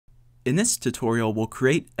In this tutorial, we'll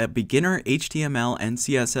create a beginner HTML and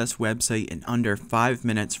CSS website in under 5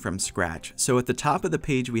 minutes from scratch. So at the top of the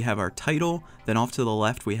page we have our title, then off to the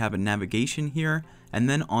left we have a navigation here, and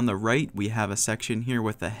then on the right we have a section here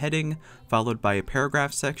with a heading, followed by a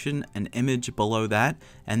paragraph section, an image below that,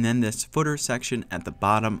 and then this footer section at the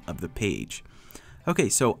bottom of the page. Okay,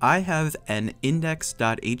 so I have an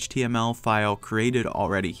index.html file created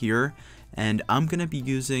already here, and I'm going to be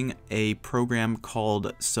using a program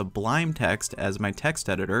called Sublime Text as my text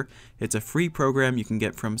editor. It's a free program you can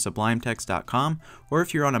get from sublimetext.com, or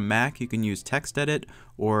if you're on a Mac you can use TextEdit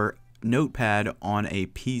or Notepad on a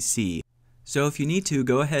PC. So if you need to,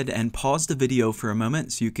 go ahead and pause the video for a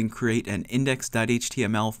moment so you can create an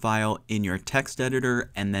index.html file in your text editor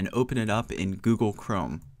and then open it up in Google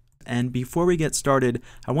Chrome. And before we get started,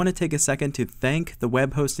 I want to take a second to thank the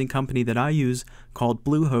web hosting company that I use called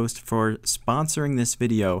Bluehost for sponsoring this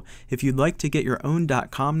video. If you'd like to get your own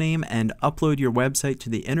 .com name and upload your website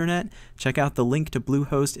to the internet, check out the link to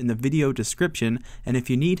Bluehost in the video description. And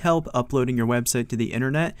if you need help uploading your website to the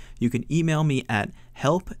internet, you can email me at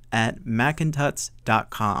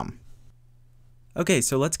help@macintuts.com. Okay,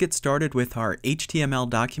 so let's get started with our HTML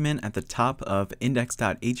document at the top of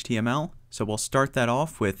index.html. So we'll start that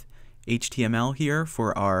off with HTML here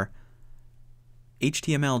for our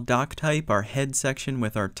HTML doc type, our head section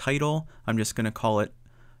with our title. I'm just going to call it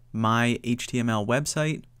My HTML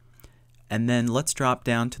Website. And then let's drop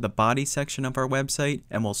down to the body section of our website,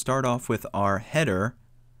 and we'll start off with our header.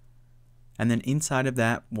 And then inside of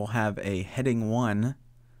that we'll have a heading 1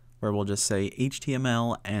 where we'll just say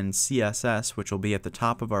HTML and CSS, which will be at the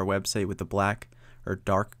top of our website with the black or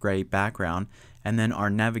dark gray background. And then our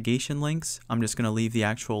navigation links, I'm just going to leave the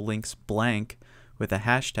actual links blank with a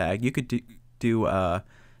hashtag. You could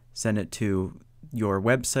send it to your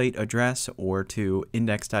website address or to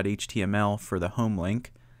index.html for the home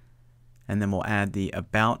link. And then we'll add the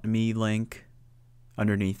About Me link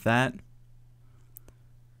underneath that.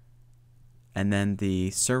 And then the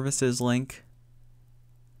services link.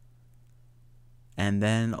 And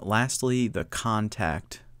then lastly, the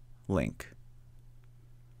contact link.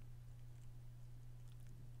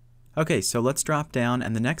 Okay, so let's drop down,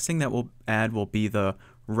 and the next thing that we'll add will be the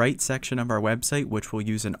right section of our website, which we'll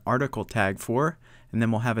use an article tag for, and then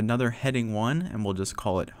we'll have another heading 1, and we'll just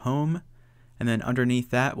call it Home, and then underneath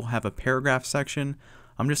that we'll have a paragraph section.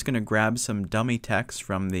 I'm just going to grab some dummy text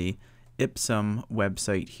from the Ipsum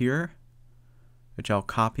website here, which I'll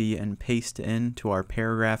copy and paste into our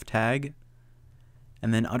paragraph tag,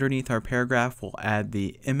 and then underneath our paragraph we'll add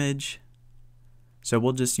the image. So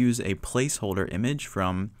we'll just use a placeholder image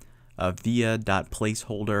from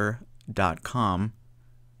via.placeholder.com.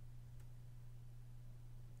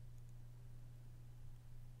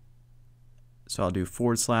 So I'll do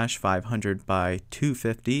 /500 by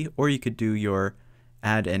 250, or you could do your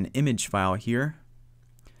add an image file here.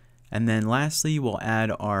 And then lastly we'll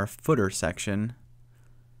add our footer section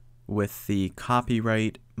with the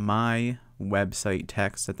copyright My Website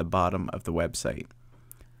text at the bottom of the website.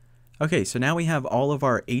 Okay, so now we have all of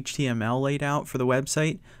our HTML laid out for the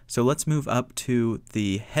website. So let's move up to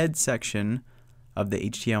the head section of the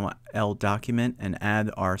HTML document and add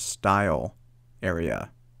our style area.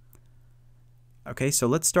 Okay, so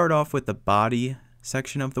let's start off with the body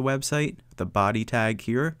section of the website, the body tag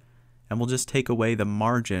here, and we'll just take away the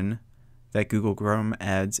margin that Google Chrome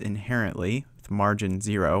adds inherently with margin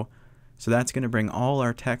 0. So that's going to bring all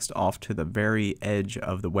our text off to the very edge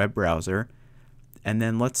of the web browser. And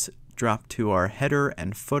then let's drop to our header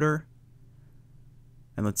and footer,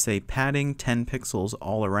 and let's say padding 10 pixels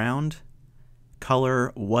all around,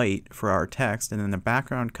 color white for our text, and then the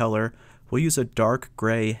background color we'll use a dark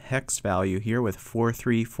gray hex value here with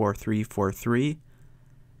 434343,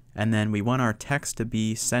 and then we want our text to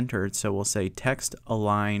be centered, so we'll say text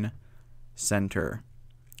align center.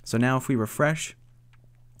 So now if we refresh,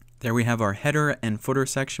 there we have our header and footer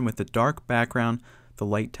section with the dark background, the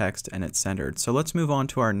light text, and it's centered. So let's move on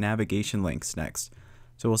to our navigation links next.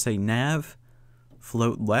 So we'll say nav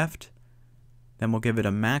float left, then we'll give it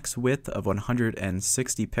a max width of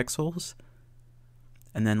 160 pixels,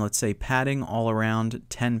 and then let's say padding all around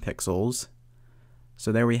 10 pixels.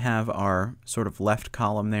 So there we have our sort of left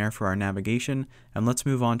column there for our navigation, and let's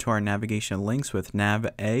move on to our navigation links with nav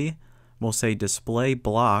A. We'll say display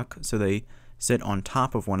block, so they sit on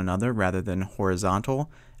top of one another rather than horizontal,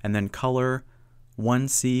 and then color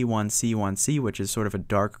 1C, 1C, 1C, which is sort of a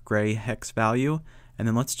dark gray hex value. And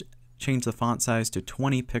then let's change the font size to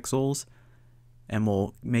 20 pixels, and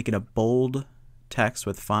we'll make it a bold text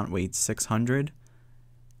with font weight 600.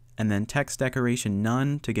 And then text decoration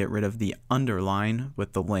none to get rid of the underline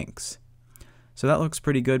with the links. So that looks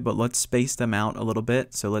pretty good, but let's space them out a little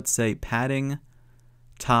bit. So let's say padding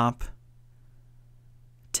top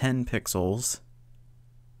 10 pixels.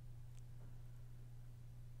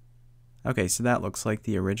 Okay, so that looks like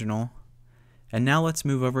the original. And now let's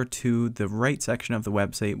move over to the right section of the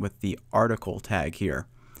website with the article tag here.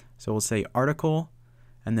 So we'll say article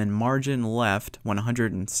and then margin left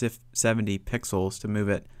 170 pixels to move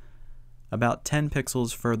it about 10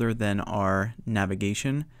 pixels further than our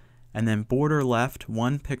navigation. And then border left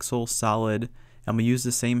 1 pixel solid, and we use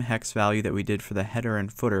the same hex value that we did for the header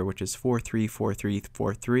and footer, which is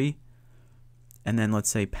 434343. And then let's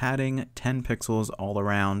say padding 10 pixels all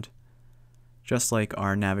around, just like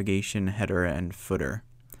our navigation, header, and footer.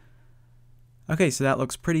 Okay, so that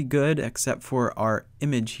looks pretty good, except for our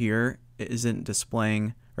image here isn't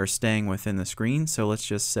displaying or staying within the screen. So let's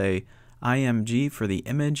just say IMG for the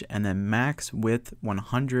image and then max width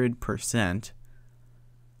 100%.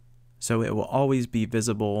 So it will always be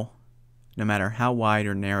visible no matter how wide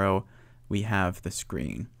or narrow we have the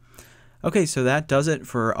screen. Okay, so that does it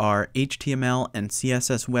for our HTML and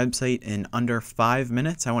CSS website in under 5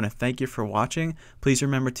 minutes. I want to thank you for watching. Please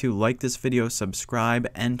remember to like this video, subscribe,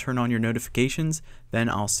 and turn on your notifications. Then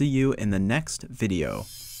I'll see you in the next video.